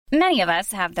Many of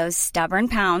us have those stubborn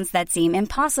pounds that seem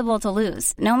impossible to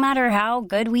lose, no matter how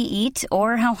good we eat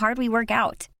or how hard we work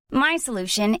out. My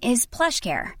solution is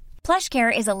PlushCare.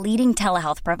 PlushCare is a leading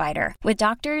telehealth provider with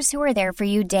doctors who are there for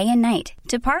you day and night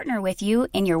to partner with you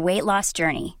in your weight loss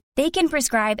journey. They can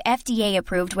prescribe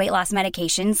FDA-approved weight loss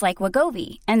medications like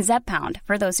Wegovy and Zepbound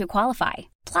for those who qualify.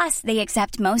 Plus, they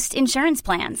accept most insurance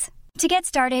plans. To get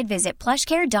started, visit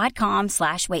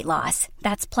plushcare.com/weightloss.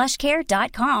 That's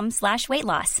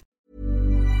plushcare.com/weightloss.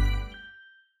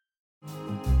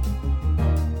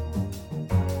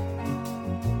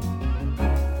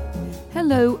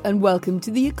 Hello and welcome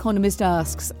to The Economist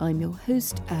Asks. I'm your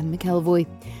host, Anne McElvoy.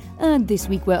 And this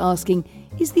week we're asking,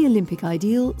 is the Olympic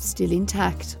ideal still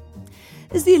intact?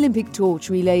 As the Olympic torch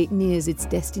relay nears its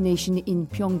destination in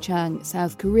Pyeongchang,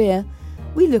 South Korea,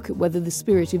 we look at whether the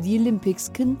spirit of the Olympics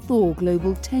can thaw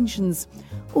global tensions,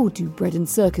 or do bread and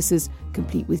circuses,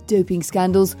 complete with doping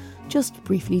scandals, just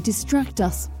briefly distract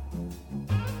us?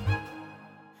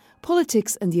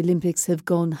 Politics and the Olympics have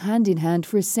gone hand in hand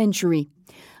for a century.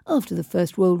 After the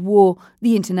First World War,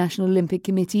 the International Olympic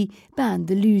Committee banned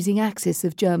the losing axis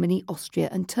of Germany, Austria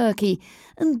and Turkey,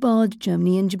 and barred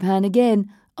Germany and Japan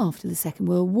again after the Second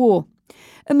World War.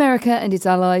 America and its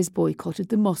allies boycotted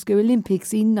the Moscow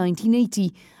Olympics in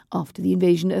 1980 after the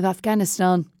invasion of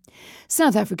Afghanistan.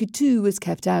 South Africa too was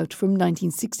kept out from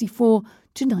 1964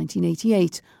 to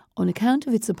 1988 on account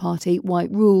of its apartheid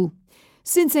white rule.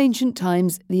 Since ancient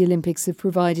times, the Olympics have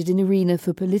provided an arena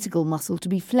for political muscle to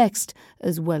be flexed,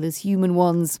 as well as human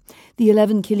ones. The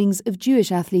 11 killings of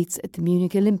Jewish athletes at the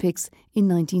Munich Olympics in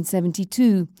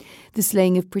 1972, the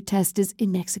slaying of protesters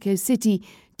in Mexico City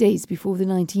days before the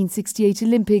 1968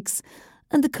 Olympics,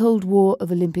 and the Cold War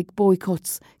of Olympic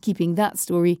boycotts, keeping that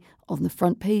story on the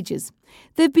front pages.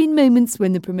 There have been moments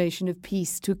when the promotion of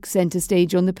peace took centre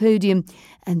stage on the podium,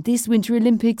 and this Winter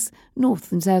Olympics,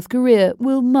 North and South Korea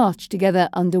will march together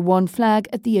under one flag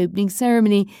at the opening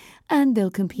ceremony, and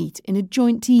they'll compete in a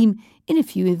joint team in a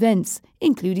few events,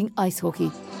 including ice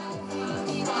hockey.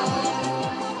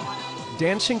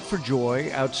 Dancing for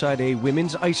joy outside a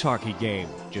women's ice hockey game,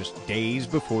 just days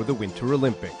before the Winter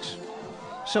Olympics.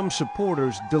 Some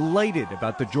supporters delighted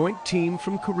about the joint team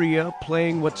from Korea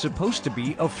playing what's supposed to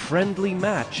be a friendly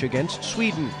match against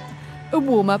Sweden. A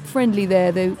warm-up friendly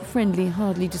there, though friendly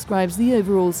hardly describes the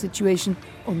overall situation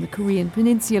on the Korean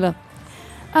peninsula.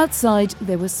 Outside,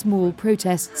 there were small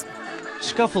protests.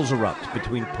 Scuffles erupt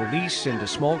between police and a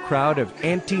small crowd of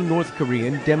anti-North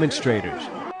Korean demonstrators.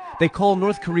 They call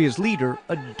North Korea's leader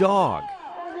a dog.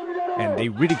 And they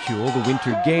ridicule the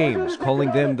Winter Games,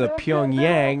 calling them the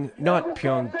Pyongyang, not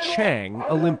Pyeongchang,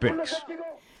 Olympics.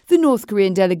 The North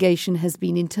Korean delegation has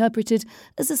been interpreted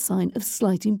as a sign of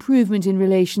slight improvement in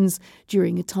relations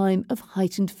during a time of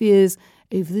heightened fears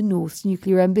over the North's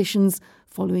nuclear ambitions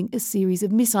following a series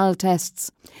of missile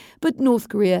tests. But North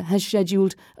Korea has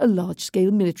scheduled a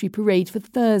large-scale military parade for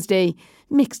Thursday.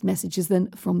 Mixed messages then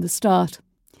from the start.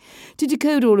 To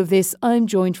decode all of this, I'm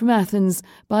joined from Athens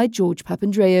by George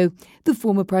Papandreou, the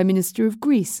former Prime Minister of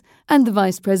Greece and the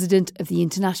Vice President of the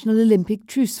International Olympic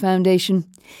Truce Foundation.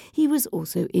 He was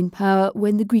also in power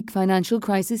when the Greek financial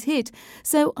crisis hit,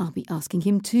 so I'll be asking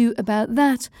him too about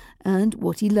that and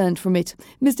what he learned from it.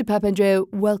 Mr. Papandreou,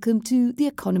 welcome to The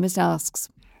Economist Asks.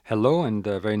 Hello, and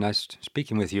very nice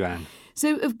speaking with you, Anne.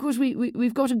 So, of course,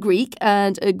 we've got a Greek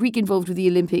involved with the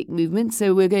Olympic movement,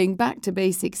 so we're going back to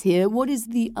basics here. What is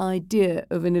the idea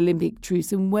of an Olympic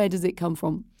truce and where does it come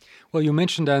from? Well, you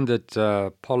mentioned, Anne, that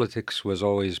politics was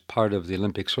always part of the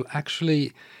Olympics. Well,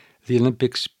 actually, the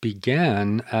Olympics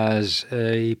began as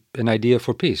an idea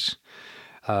for peace.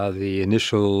 The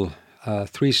initial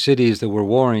 3 cities that were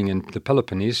warring in the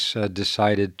Peloponnese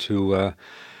decided to,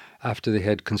 after they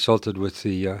had consulted with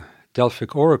the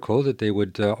Delphic Oracle, that they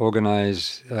would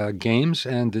organize games,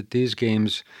 and that these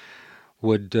games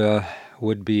would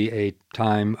be a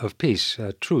time of peace,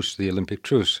 a truce, the Olympic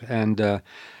truce. And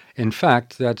in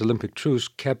fact, that Olympic truce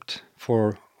kept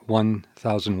for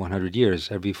 1,100 years,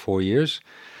 every 4 years,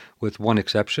 with one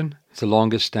exception. It's the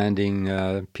longest-standing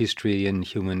peace treaty in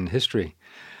human history.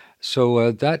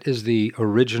 So that is the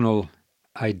original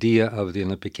idea of the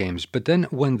Olympic Games. But then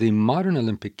when the modern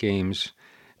Olympic Games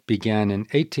began in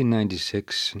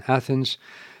 1896 in Athens,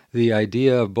 the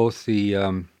idea of both the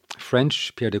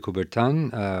French, Pierre de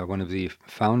Coubertin, one of the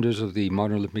founders of the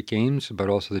modern Olympic Games, but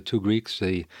also the 2 Greeks,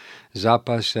 the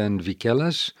Zappas and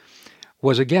Vikelas,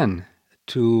 was again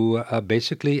to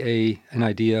basically an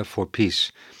idea for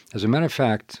peace. As a matter of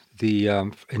fact, the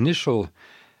initial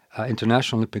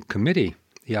International Olympic Committee,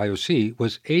 the IOC,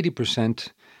 was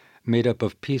 80% made up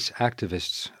of peace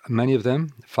activists. Many of them,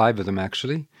 5 of them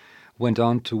actually, went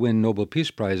on to win Nobel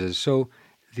Peace Prizes. So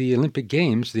the Olympic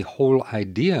Games, the whole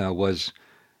idea was,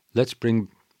 let's bring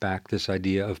back this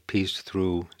idea of peace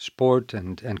through sport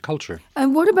and culture.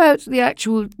 And what about the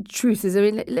actual truces? I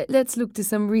mean, let's look to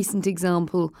some recent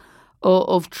example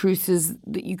of truces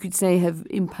that you could say have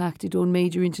impacted on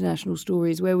major international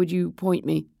stories. Where would you point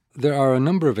me? There are a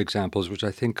number of examples which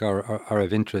I think are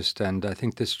of interest, and I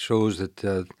think this shows that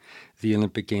the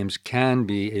Olympic Games can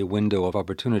be a window of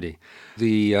opportunity.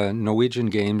 The Norwegian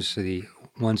Games, the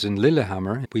ones in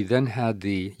Lillehammer, we then had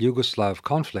the Yugoslav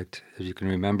conflict, as you can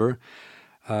remember,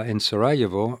 in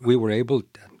Sarajevo. We were able,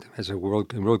 as a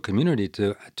world community,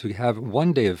 to have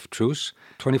one day of truce,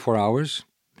 24 hours.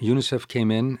 UNICEF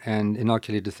came in and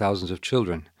inoculated thousands of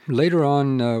children. Later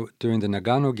on, during the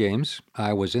Nagano Games,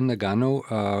 I was in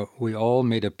Nagano. We all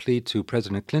made a plea to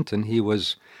President Clinton. He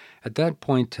was, at that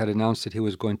point, had announced that he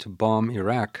was going to bomb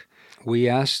Iraq. We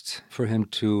asked for him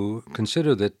to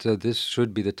consider that this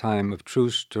should be the time of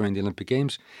truce during the Olympic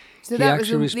Games. So that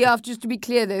was just to be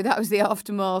clear, though, that was the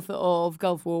aftermath of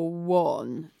Gulf War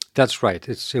One. That's right.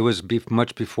 It was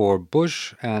much before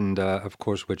Bush, and of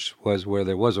course, which was where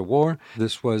there was a war.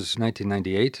 This was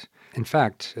 1998. In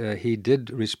fact, he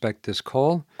did respect this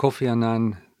call. Kofi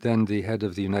Annan, then the head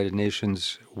of the United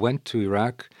Nations, went to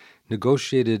Iraq,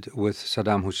 negotiated with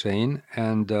Saddam Hussein,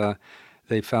 and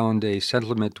they found a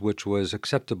settlement which was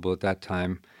acceptable at that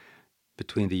time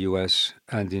between the U.S.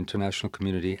 and the international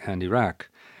community and Iraq.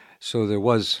 So there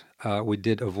was, we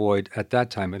did avoid, at that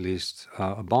time at least,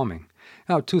 a bombing.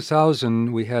 Now,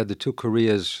 2000, we had the two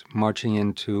Koreas marching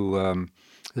into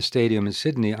the stadium in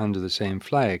Sydney under the same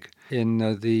flag. In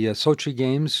the Sochi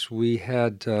Games, we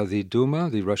had the Duma,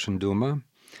 the Russian Duma,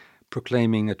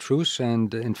 proclaiming a truce,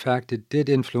 and in fact, it did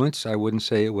influence, I wouldn't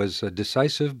say it was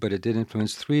decisive, but it did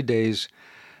influence 3 days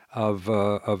of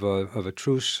a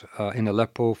truce in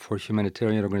Aleppo for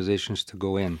humanitarian organizations to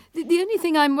go in. The only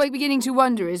thing I'm beginning to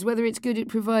wonder is whether it's good at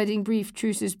providing brief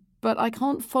truces, but I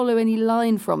can't follow any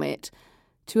line from it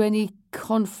to any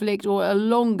conflict or a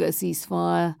longer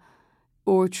ceasefire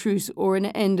or a truce or an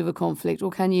end of a conflict, or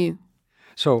can you?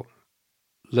 So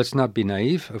let's not be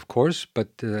naive, of course, but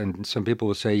some people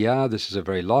will say, yeah, this is a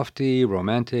very lofty,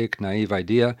 romantic, naive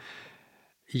idea.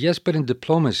 Yes, but in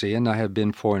diplomacy, and I have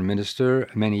been foreign minister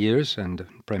many years and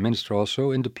prime minister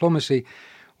also, in diplomacy,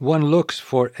 one looks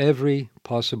for every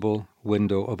possible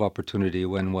window of opportunity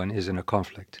when one is in a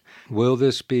conflict. Will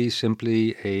this be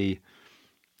simply a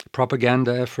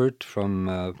propaganda effort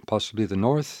from possibly the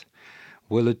North?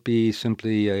 Will it be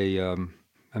simply a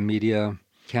media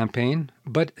campaign?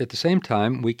 But at the same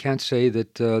time, we can't say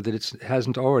that it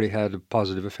hasn't already had a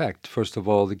positive effect. First of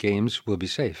all, the games will be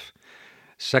safe.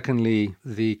 Secondly,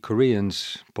 the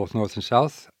Koreans, both North and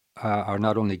South, are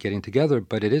not only getting together,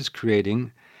 but it is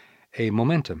creating a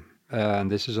momentum.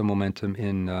 And this is a momentum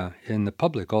in the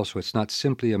public also. It's not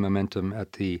simply a momentum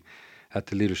at the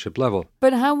leadership level.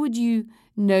 But how would you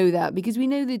know that? Because we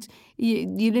know that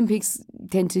the Olympics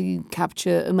tend to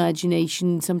capture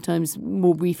imagination, sometimes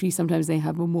more briefly, sometimes they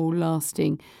have a more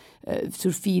lasting sort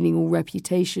of feeling or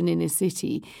reputation in a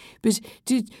city. But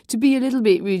to be a little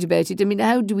bit rude about it, I mean,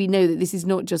 how do we know that this is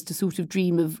not just a sort of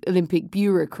dream of Olympic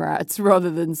bureaucrats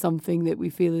rather than something that we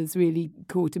feel has really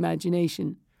caught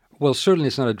imagination? Well, certainly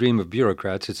it's not a dream of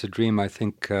bureaucrats. It's a dream, I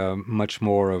think, much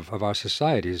more of our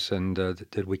societies and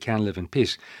that we can live in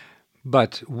peace.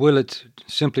 But will it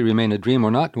simply remain a dream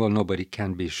or not? Well, nobody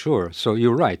can be sure. So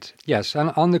you're right. Yes, and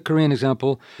on the Korean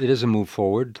example, it is a move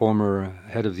forward. Former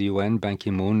head of the UN, Ban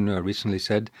Ki-moon, recently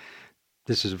said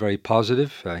this is very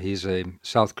positive. He's a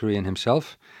South Korean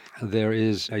himself. There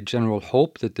is a general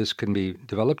hope that this can be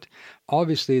developed.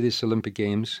 Obviously, these Olympic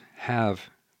Games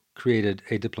have created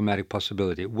a diplomatic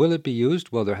possibility. Will it be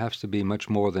used? Well, there has to be much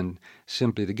more than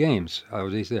simply the games. At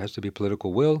least there has to be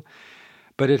political will.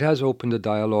 But it has opened a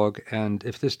dialogue, and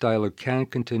if this dialogue can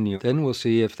continue, then we'll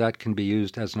see if that can be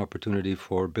used as an opportunity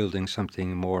for building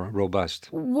something more robust.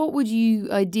 What would you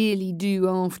ideally do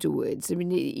afterwards? I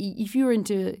mean, if you're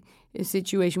into a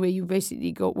situation where you've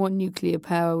basically got one nuclear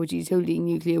power which is holding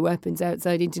nuclear weapons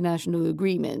outside international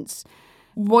agreements,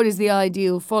 what is the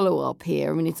ideal follow-up here?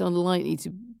 I mean, it's unlikely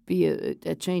to be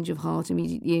a change of heart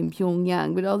immediately in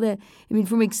Pyongyang, but are there, I mean,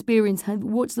 from experience,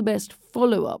 what's the best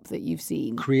follow-up that you've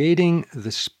seen? Creating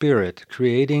the spirit,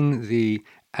 creating the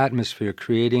atmosphere,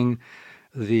 creating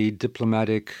the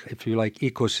diplomatic, if you like,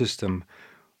 ecosystem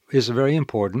is very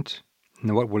important.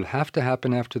 And what will have to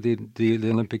happen after the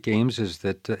Olympic Games is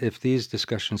that if these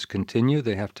discussions continue,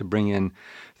 they have to bring in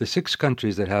the 6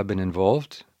 countries that have been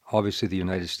involved, obviously the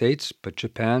United States, but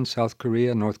Japan, South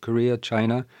Korea, North Korea,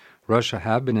 China, Russia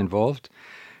have been involved.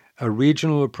 A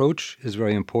regional approach is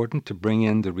very important to bring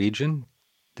in the region.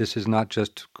 This is not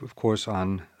just, of course,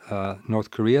 on North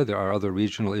Korea. There are other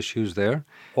regional issues there.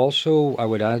 Also, I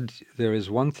would add, there is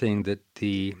one thing that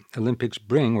the Olympics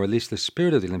bring, or at least the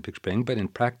spirit of the Olympics bring, but in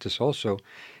practice also,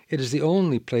 it is the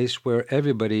only place where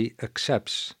everybody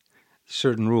accepts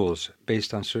certain rules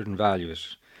based on certain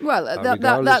values. Well,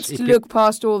 that's to look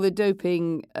past all the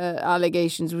doping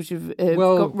allegations, which have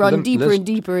run deeper and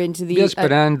deeper into the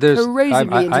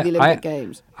corrosively into the Olympic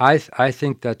Games. I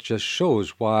think that just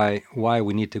shows why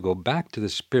we need to go back to the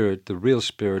spirit, the real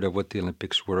spirit of what the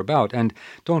Olympics were about. And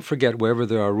don't forget, wherever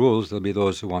there are rules, there'll be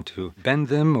those who want to bend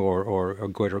them or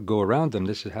go around them.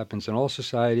 This happens in all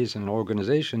societies and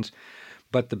organizations,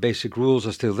 but the basic rules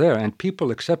are still there, and people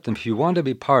accept them. If you want to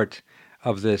be part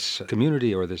of this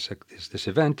community or this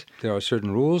event, there are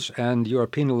certain rules, and you are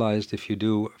penalized if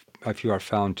you are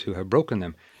found to have broken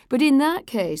them. But in that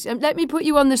case, let me put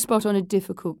you on the spot on a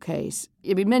difficult case.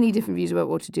 There'll be many different views about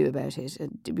what to do about it.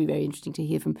 It'd be very interesting to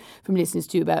hear from listeners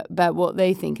too about what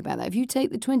they think about that. If you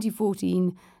take the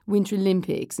 2014 Winter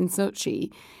Olympics in Sochi,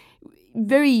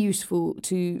 very useful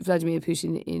to Vladimir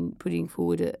Putin in putting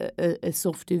forward a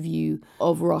softer view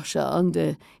of Russia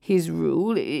under his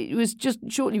rule. It was just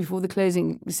shortly before the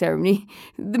closing ceremony,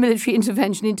 the military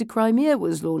intervention into Crimea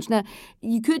was launched. Now,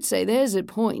 you could say there's a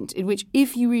point in which,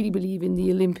 if you really believe in the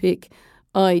Olympic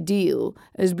ideal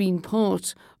as being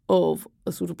part of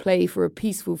a sort of play for a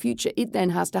peaceful future, it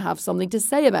then has to have something to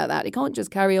say about that. It can't just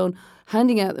carry on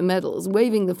handing out the medals,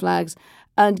 waving the flags,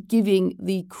 and giving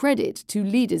the credit to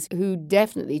leaders who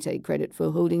definitely take credit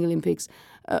for holding Olympics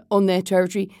on their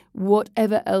territory,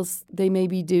 whatever else they may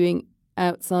be doing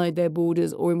outside their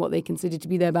borders or in what they consider to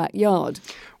be their backyard.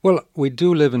 Well, we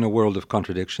do live in a world of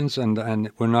contradictions, and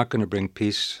we're not going to bring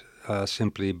peace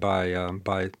simply by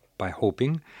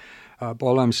hoping. On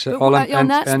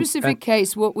that specific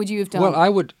case, what would you have done?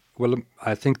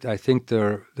 I think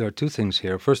there are two things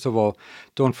here. First of all,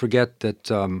 don't forget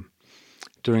that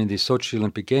during the Sochi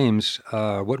Olympic Games,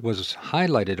 what was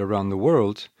highlighted around the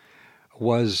world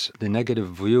was the negative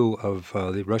view of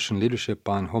the Russian leadership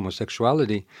on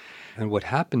homosexuality. And what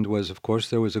happened was, of course,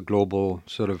 there was a global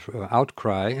sort of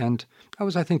outcry, and that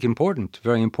was, I think, important,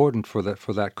 very important for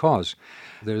that cause.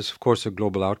 There's, of course, a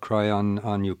global outcry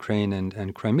on Ukraine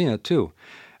and Crimea, too.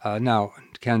 Now,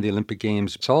 can the Olympic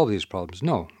Games solve these problems?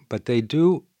 No, but they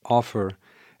do offer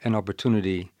an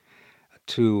opportunity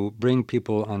to bring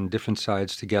people on different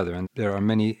sides together. And there are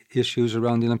many issues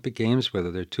around the Olympic Games, whether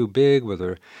they're too big,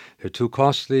 whether they're too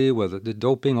costly, whether the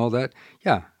doping, all that.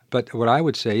 Yeah, but what I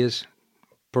would say is,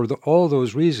 for all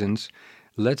those reasons,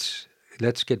 let's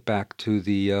get back to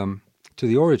the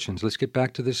origins. Let's get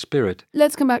back to the spirit.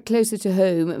 Let's come back closer to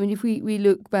home. I mean, if we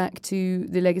look back to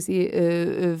the legacy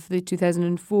of the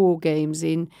 2004 Games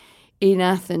in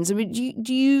Athens, I mean,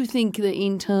 do you think that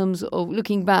in terms of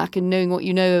looking back and knowing what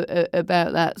you know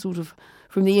about that sort of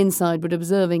from the inside, but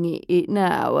observing it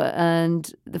now,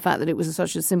 and the fact that it was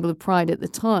such a symbol of pride at the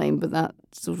time, but that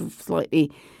sort of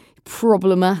slightly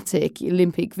problematic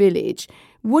Olympic village,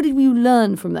 what did we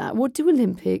learn from that? What did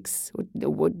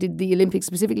the Olympics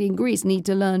specifically in Greece need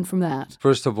to learn from that?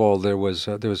 First of all, there was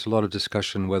a lot of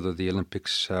discussion whether the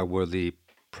Olympics were the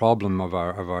problem of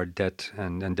our debt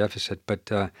and deficit,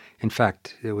 but in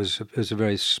fact, it was a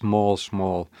very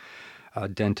small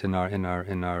dent in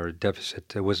our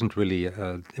deficit. It wasn't really.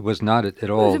 It was not at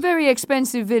all. It was a very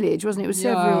expensive village, wasn't it? It was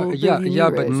several billion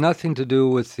euros. But nothing to do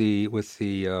with the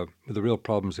real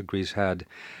problems that Greece had.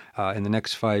 In the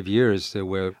next 5 years,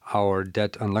 where our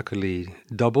debt unluckily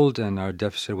doubled and our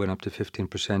deficit went up to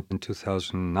 15% in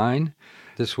 2009.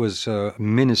 This was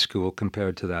minuscule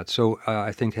compared to that. So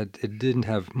I think it didn't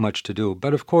have much to do.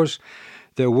 But of course,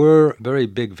 there were very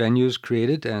big venues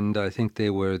created, and I think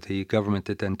the government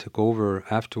that then took over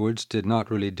afterwards did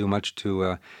not really do much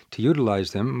to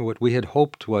utilize them. What we had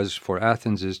hoped was for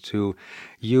Athens is to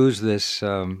use this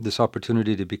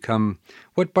opportunity to become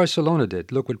what Barcelona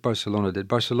did. Look what Barcelona did.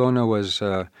 Barcelona was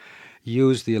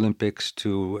used the Olympics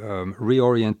to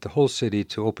reorient the whole city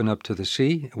to open up to the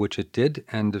sea, which it did.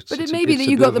 But it may be that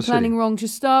you got the planning wrong to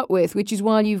start with, which is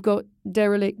why you've got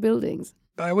derelict buildings.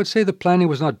 I would say the planning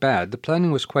was not bad. The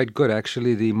planning was quite good,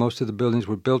 actually. Most of the buildings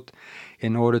were built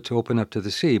in order to open up to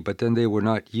the sea, but then they were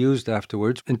not used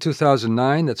afterwards. In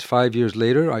 2009, that's 5 years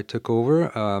later, I took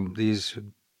over. These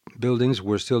buildings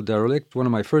were still derelict. One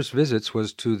of my first visits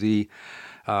was to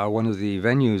one of the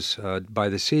venues by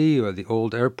the sea, or the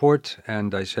old airport,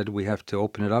 and I said we have to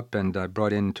open it up, and I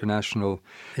brought in international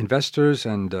investors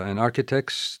and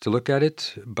architects to look at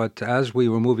it. But as we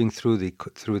were moving through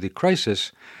the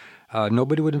crisis,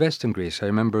 nobody would invest in Greece. I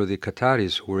remember the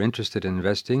Qataris who were interested in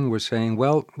investing were saying,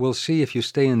 well, we'll see if you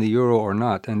stay in the euro or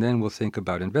not, and then we'll think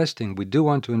about investing. We do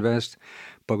want to invest,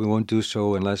 but we won't do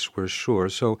so unless we're sure.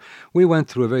 So we went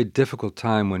through a very difficult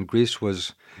time when Greece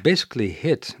was basically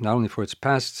hit, not only for its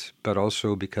past, but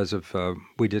also because of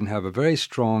we didn't have a very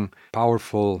strong,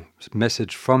 powerful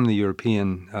message from the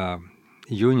European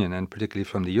Union, and particularly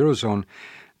from the Eurozone,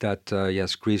 that,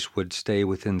 yes, Greece would stay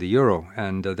within the euro.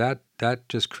 And that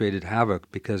just created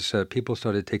havoc because people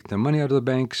started taking their money out of the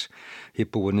banks,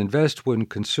 people wouldn't invest,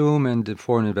 wouldn't consume, and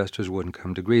foreign investors wouldn't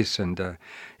come to Greece. And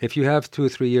if you have 2 or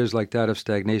 3 years like that of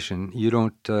stagnation,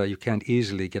 you can't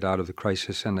easily get out of the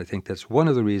crisis. And I think that's one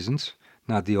of the reasons,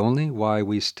 not the only, why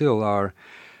we still are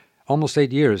almost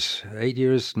 9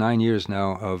 years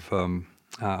now of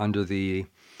under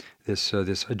this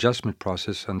adjustment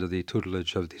process under the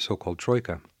tutelage of the so-called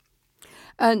Troika.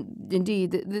 And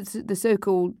indeed, the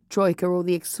so-called troika, or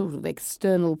the sort of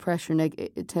external pressure and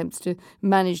attempts to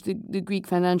manage the Greek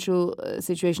financial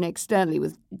situation externally,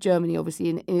 with Germany obviously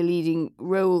in a leading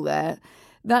role there,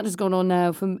 that has gone on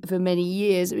now for many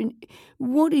years. I mean,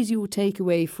 what is your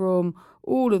takeaway from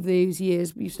all of those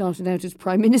years? You started out as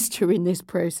Prime Minister in this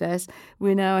process.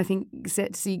 We're now, I think,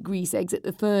 set to see Greece exit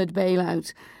the third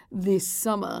bailout this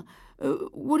summer.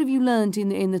 What have you learned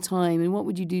in the time, and what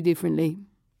would you do differently?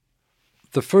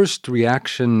 The first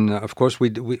reaction, of course,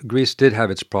 Greece did have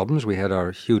its problems. We had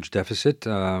our huge deficit.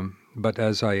 But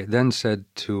as I then said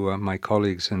to my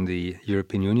colleagues in the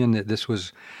European Union, that this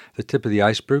was the tip of the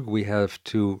iceberg. We have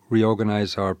to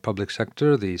reorganize our public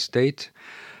sector, the state,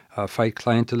 fight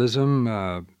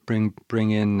clientelism,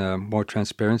 bring in more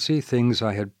transparency, things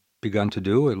I had begun to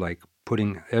do, like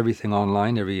putting everything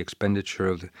online, every expenditure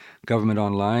of the government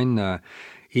online,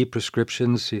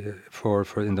 e-prescriptions for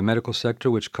in the medical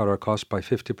sector, which cut our costs by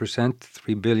 50%,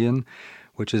 3 billion,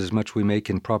 which is as much we make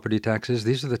in property taxes.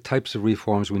 These are the types of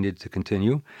reforms we need to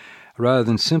continue, rather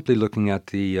than simply looking at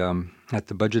the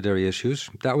budgetary issues.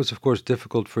 That was, of course,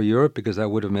 difficult for Europe because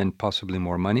that would have meant possibly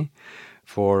more money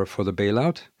for the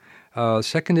bailout.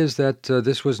 Second is that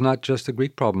this was not just a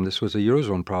Greek problem. This was a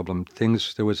Eurozone problem.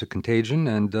 There was a contagion,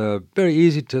 and very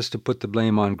easy just to put the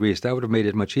blame on Greece. That would have made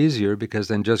it much easier because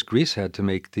then just Greece had to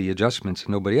make the adjustments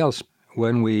and nobody else.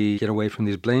 When we get away from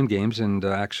these blame games and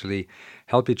actually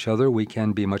help each other, we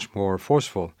can be much more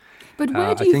forceful. But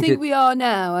where do you think we are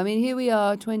now? I mean, here we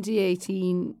are,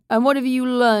 2018, and what have you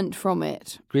learnt from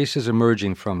it? Greece is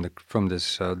emerging from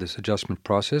this adjustment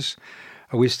process.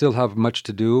 We still have much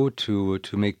to do to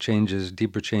make changes,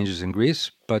 deeper changes in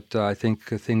Greece, but I think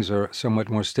things are somewhat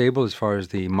more stable as far as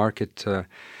the markets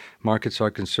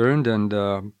are concerned, and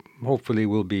hopefully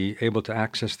we'll be able to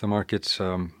access the markets,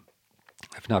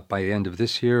 if not by the end of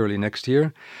this year, early next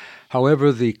year.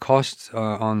 However, the cost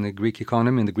on the Greek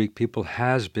economy and the Greek people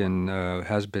has been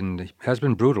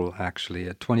brutal. Actually,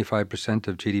 at 25%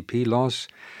 of GDP loss,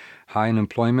 high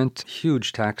unemployment,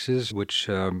 huge taxes, which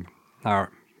are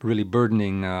really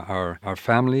burdening our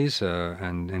families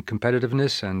and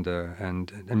competitiveness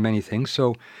and many things.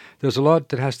 So there's a lot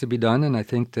that has to be done, and I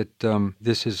think that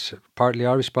this is partly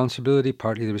our responsibility,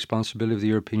 partly the responsibility of the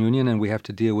European Union, and we have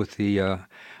to deal with the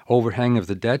overhang of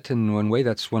the debt in one way.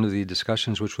 That's one of the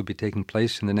discussions which will be taking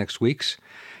place in the next weeks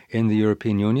in the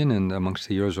European Union and amongst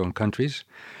the Eurozone countries.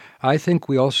 I think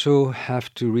we also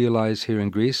have to realize here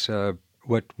in Greece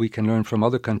what we can learn from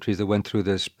other countries that went through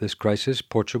this crisis,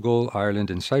 Portugal, Ireland,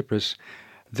 and Cyprus.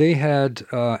 They had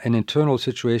an internal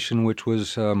situation which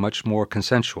was much more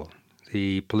consensual.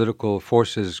 The political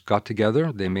forces got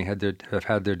together. They may have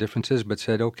had their differences, but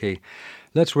said, okay,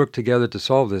 let's work together to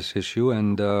solve this issue.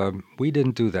 And we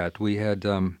didn't do that. We had,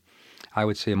 I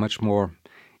would say, a much more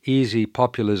easy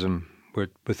populism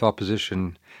with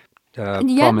opposition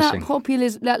and yet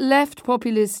promising. that left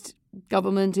populist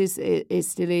government is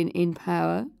still in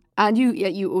power, and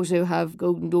you also have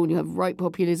Golden Dawn. You have right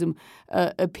populism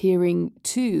appearing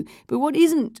too. But what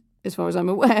isn't, as far as I'm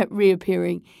aware,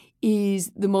 reappearing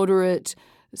is the moderate,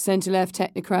 centre-left,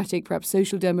 technocratic, perhaps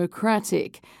social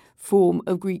democratic form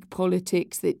of Greek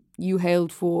politics that you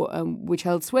hailed for, which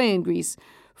held sway in Greece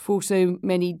for so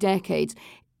many decades.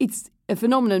 It's a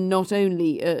phenomenon not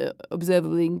only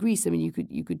observable in Greece. I mean,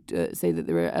 you could say that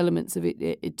there are elements of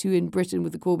it too in Britain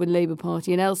with the Corbyn Labour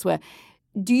Party and elsewhere.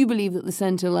 Do you believe that the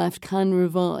centre-left can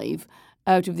revive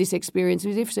out of this experience?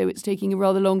 And if so, it's taking a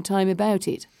rather long time about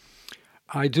it.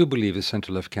 I do believe the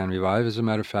centre-left can revive. As a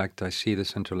matter of fact, I see the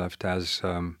centre-left as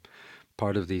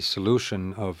part of the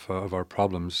solution of our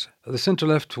problems. The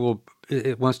centre-left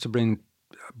wants to bring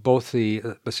both a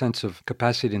sense of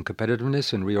capacity and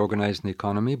competitiveness in reorganizing the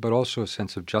economy, but also a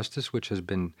sense of justice, which has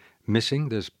been missing.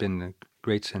 There's been a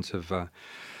great sense of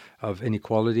of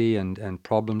inequality and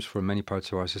problems for many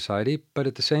parts of our society. But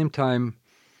at the same time,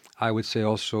 I would say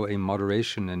also a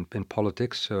moderation in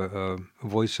politics, a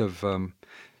voice of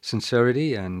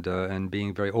sincerity and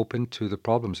being very open to the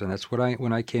problems. And that's what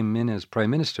when I came in as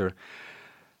Prime Minister,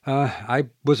 I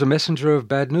was a messenger of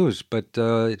bad news, but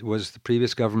it was the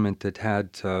previous government that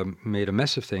had made a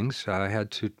mess of things. I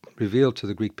had to reveal to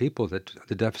the Greek people that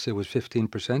the deficit was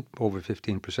 15%, over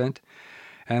 15%,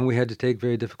 and we had to take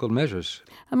very difficult measures.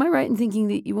 Am I right in thinking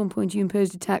that at one point you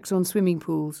imposed a tax on swimming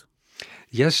pools?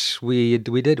 Yes, we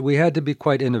did. We had to be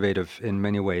quite innovative in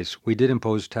many ways. We did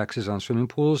impose taxes on swimming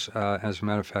pools. As a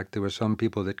matter of fact, there were some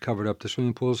people that covered up the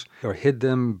swimming pools or hid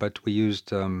them, but we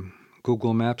used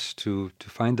Google Maps to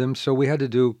find them. So we had to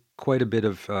do quite a bit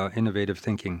of innovative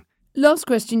thinking. Last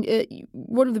question.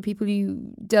 One of the people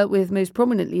you dealt with most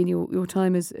prominently in your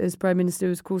time as Prime Minister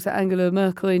was, of course, Angela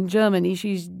Merkel in Germany.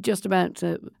 She's just about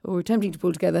or attempting to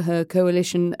pull together her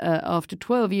coalition after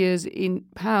 12 years in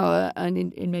power and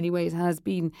in many ways has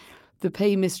been the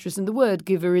pay mistress and the word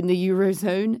giver in the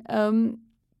Eurozone.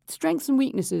 Strengths and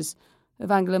weaknesses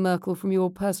of Angela Merkel from your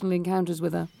personal encounters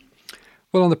with her?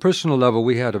 Well, on the personal level,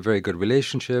 we had a very good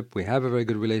relationship. We have a very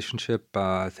good relationship.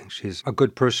 I think she's a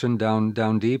good person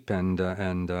down deep, and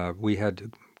we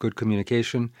had good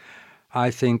communication.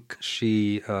 I think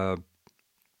she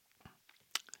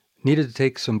needed to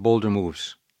take some bolder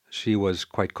moves. She was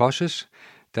quite cautious.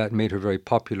 That made her very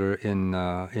popular in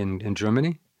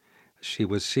Germany. She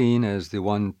was seen as the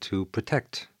one to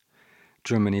protect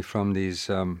Germany from these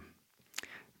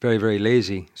very, very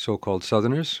lazy so-called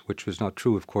Southerners, which was not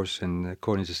true, of course,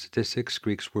 according to statistics.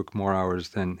 Greeks work more hours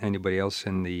than anybody else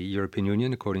in the European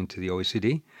Union, according to the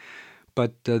OECD.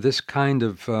 But this kind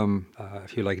of,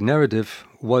 if you like, narrative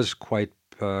was quite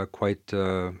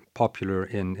popular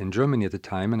in Germany at the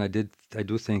time, and I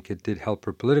do think it did help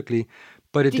her politically,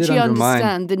 but it did undermine. Did she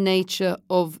understand the nature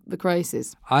of the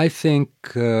crisis? I think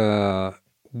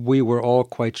we were all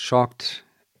quite shocked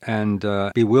and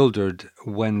bewildered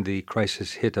when the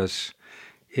crisis hit us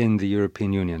in the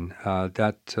European Union. I'm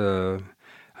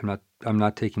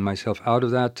not taking myself out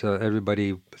of that.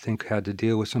 Everybody, I think, had to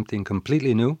deal with something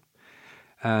completely new,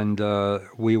 and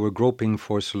we were groping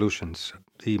for solutions.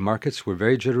 The markets were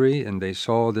very jittery, and they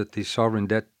saw that the sovereign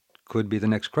debt could be the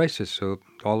next crisis. So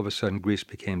all of a sudden, Greece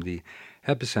became the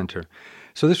epicenter.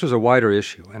 So this was a wider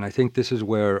issue, and I think this is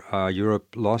where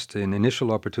Europe lost an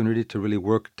initial opportunity to really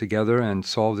work together and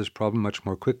solve this problem much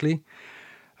more quickly.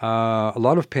 A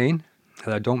lot of pain.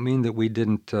 I don't mean that we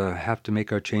didn't have to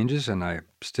make our changes, and I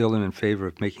still am in favor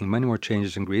of making many more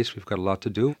changes in Greece. We've got a lot to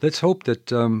do. Let's hope that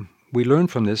we learn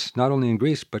from this, not only in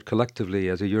Greece, but collectively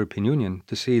as a European Union,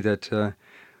 to see that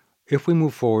if we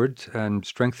move forward and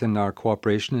strengthen our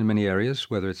cooperation in many areas,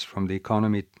 whether it's from the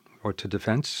economy or to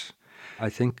defense, I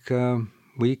think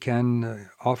we can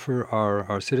offer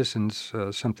our citizens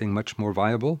something much more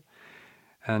viable,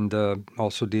 and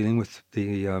also dealing with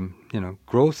the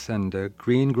growth and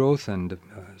green growth and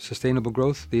sustainable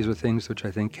growth. These are things which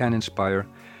I think can inspire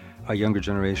a younger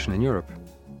generation in Europe.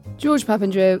 George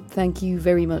Papandreou, thank you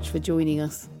very much for joining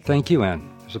us. Thank you, Anne.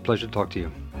 It was a pleasure to talk to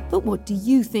you. But what do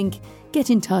you think? Get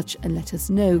in touch and let us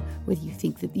know whether you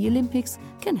think that the Olympics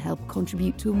can help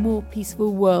contribute to a more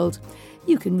peaceful world.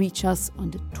 You can reach us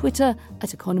on Twitter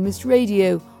at Economist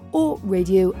Radio or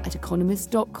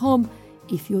radio@economist.com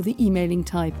if you're the emailing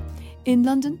type. In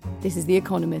London, this is The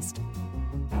Economist.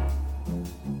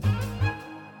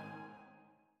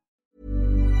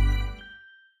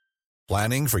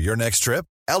 Planning for your next trip?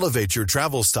 Elevate your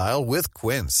travel style with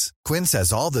Quince. Quince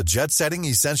has all the jet-setting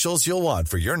essentials you'll want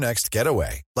for your next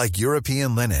getaway, like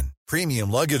European linen,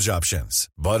 premium luggage options,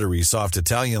 buttery soft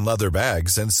Italian leather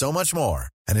bags, and so much more.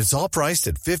 And it's all priced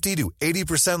at 50 to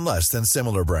 80% less than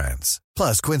similar brands.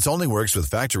 Plus, Quince only works with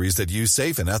factories that use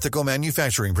safe and ethical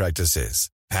manufacturing practices.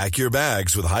 Pack your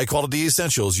bags with high-quality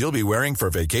essentials you'll be wearing for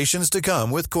vacations to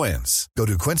come with Quince. Go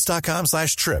to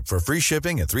quince.com/trip for free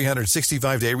shipping and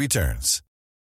 365-day returns.